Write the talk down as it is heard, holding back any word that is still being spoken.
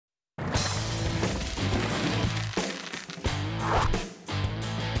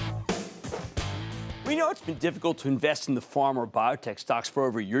We know it's been difficult to invest in the pharma or biotech stocks for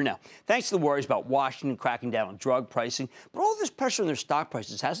over a year now, thanks to the worries about Washington cracking down on drug pricing. But all this pressure on their stock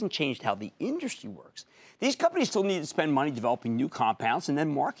prices hasn't changed how the industry works. These companies still need to spend money developing new compounds and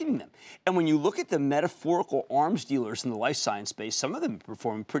then marketing them. And when you look at the metaphorical arms dealers in the life science space, some of them are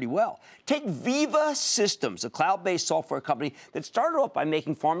performing pretty well. Take Veeva Systems, a cloud-based software company that started off by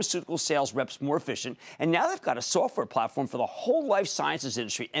making pharmaceutical sales reps more efficient, and now they've got a software platform for the whole life sciences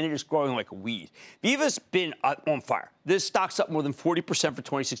industry, and it is growing like a weed. Veeva's been on fire. This stock's up more than 40% for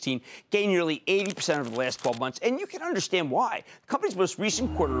 2016, gained nearly 80% over the last 12 months, and you can understand why. The company's most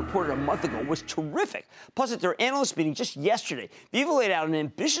recent quarter, reported a month ago, was terrific. Plus, at their analyst meeting just yesterday, Veeva laid out an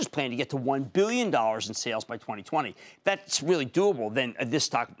ambitious plan to get to $1 billion in sales by 2020. If that's really doable, then this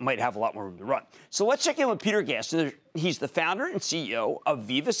stock might have a lot more room to run. So let's check in with Peter Gassner. He's the founder and CEO of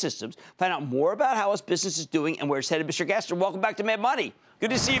Veeva Systems. Find out more about how his business is doing and where it's headed. Mr. Gassner, welcome back to Mad Money.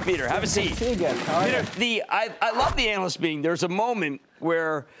 Good to see you, Peter. Have a seat. Good to see you again. How are you? Peter, I love the analyst meeting. There's a moment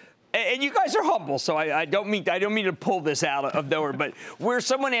where, and you guys are humble, so I don't mean to pull this out of nowhere, but where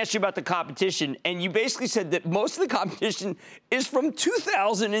someone asked you about the competition, and you basically said that most of the competition is from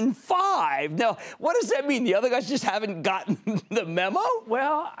 2005. Now, what does that mean? The other guys just haven't gotten the memo?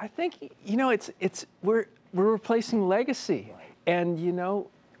 Well, I think we're replacing legacy, and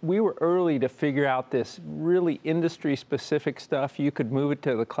we were early to figure out this really industry-specific stuff. You could move it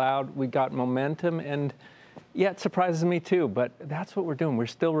to the cloud. We got momentum, and yeah, it surprises me too, but that's what we're doing. We're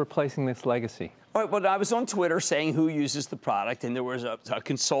still replacing this legacy. All right, well, I was on Twitter saying who uses the product, and there was a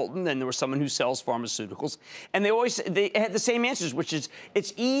consultant, and there was someone who sells pharmaceuticals, and they had the same answers, which is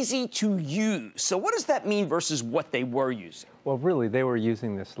it's easy to use. So what does that mean versus what they were using? Well, really, they were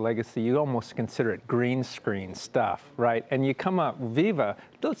using this legacy. You almost consider it green screen stuff, right? And you come up, Veeva,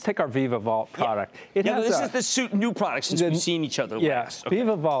 let's take our Veeva Vault product. Yeah. This is the new product since we've seen each other last. Okay.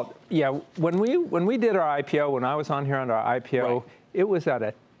 Veeva Vault, when we did our IPO, when I was on here on our IPO,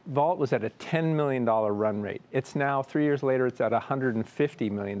 right. Vault was at a $10 million run rate. It's now, 3 years later, it's at a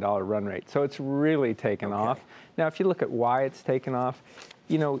 $150 million run rate. So it's really taken off. Now, if you look at why it's taken off,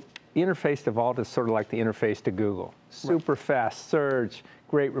 the interface to Vault is sort of like the interface to Google. Super fast search,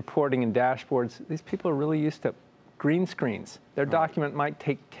 great reporting and dashboards. These people are really used to green screens. Their document might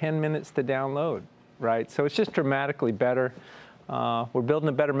take 10 minutes to download, right? So it's just dramatically better. We're building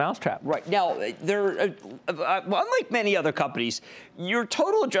a better mousetrap. Right. Now, unlike many other companies, your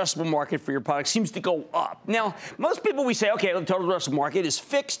total addressable market for your product seems to go up. Now, most people, we say, okay, the total addressable market is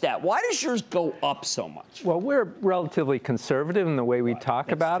fixed at. Why does yours go up so much? Well, we're relatively conservative in the way we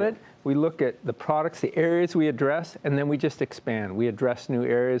talk about it. We look at the products, the areas we address, and then we just expand. We address new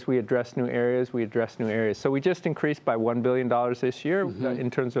areas, we address new areas, we address new areas. So we just increased by $1 billion this year in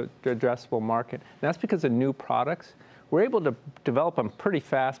terms of the addressable market. And that's because of new products. We're able to develop them pretty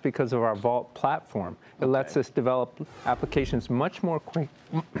fast because of our Vault platform. It lets us develop applications much more quickly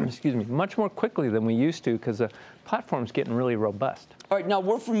than we used to because the platform's getting really robust. All right, now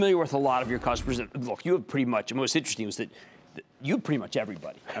we're familiar with a lot of your customers. Look, you have pretty much, and what's interesting was that you have pretty much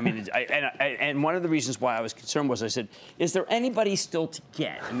everybody. I mean, and one of the reasons why I was concerned was I said, is there anybody still to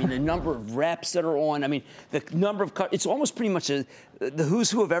get? I mean, the number of reps that are on, I mean, the number of, it's almost pretty much the who's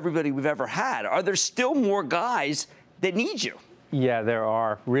who of everybody we've ever had. Are there still more guys that need you? Yeah, there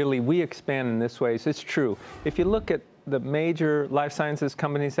are. Really, we expand in this way. So it's true. If you look at the major life sciences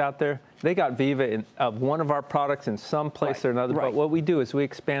companies out there, they got Veeva in one of our products in some place or another. But what we do is we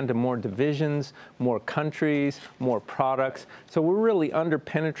expand to more divisions, more countries, more products. So we're really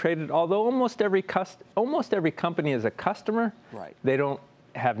underpenetrated. Although almost every company is a customer, they don't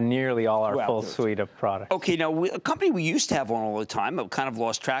have nearly all our full suite of products. Okay, now a company we used to have on all the time, I've kind of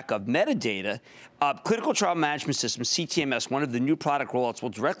lost track of, Metadata, Clinical Trial Management System, CTMS, one of the new product rollouts will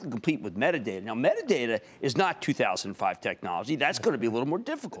directly compete with Metadata. Now, Metadata is not 2005 technology. That's going to be a little more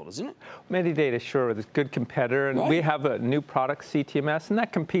difficult, isn't it? Metadata, sure, is a good competitor, and we have a new product, CTMS, and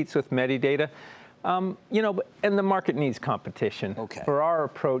that competes with Metadata. And the market needs competition. For our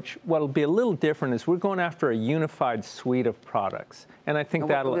approach, what'll be a little different is we're going after a unified suite of products. And I think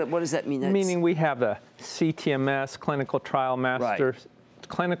what does that mean? Meaning we have a CTMS, Clinical Trial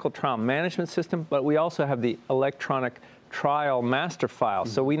Clinical Trial Management System, but we also have the electronic trial master file.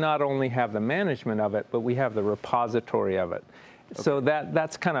 So we not only have the management of it, but we have the repository of it. So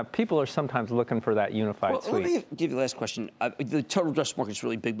that's kind of, people are sometimes looking for that unified suite. Let me give you the last question. The total addressable market is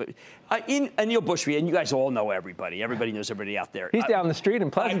really big, but Anil Bushry, and you guys all know everybody. Everybody knows everybody out there. He's down the street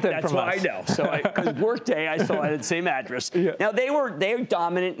in Pleasanton from us. That's why I know. So because Workday, I saw at the same address. Yeah. Now, they're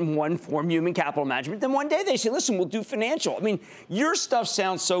dominant in one form, human capital management. Then one day they say, listen, we'll do financial. I mean, your stuff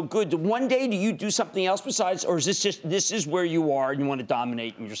sounds so good. One day do you do something else besides, or is this is where you are and you want to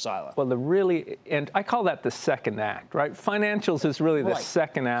dominate in your silo? Well, and I call that the second act, right? Financials is really the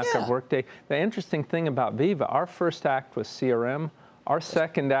second act of Workday. The interesting thing about Veeva, our first act was CRM. Our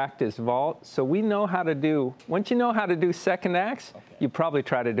second act is Vault. So we know how to do, once you know how to do second acts, you probably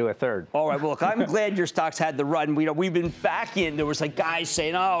try to do a third. All right, well, look, I'm glad your stocks had the run. We've been back in. There was like guys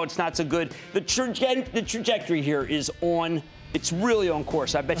saying, oh, it's not so good. The trajectory here is on. It's really on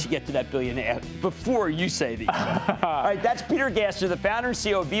course. I bet you get to that billionaire before you say these. All right, that's Peter Gassner, the founder and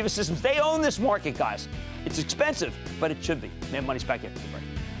CEO of Veeva Systems. They own this market, guys. It's expensive, but it should be. Mad Money's back after the break.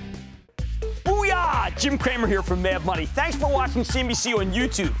 Booyah! Jim Cramer here from Mad Money. Thanks for watching CNBC on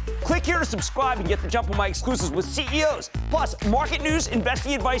YouTube. Click here to subscribe and get the jump on my exclusives with CEOs, plus market news,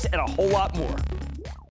 investing advice, and a whole lot more.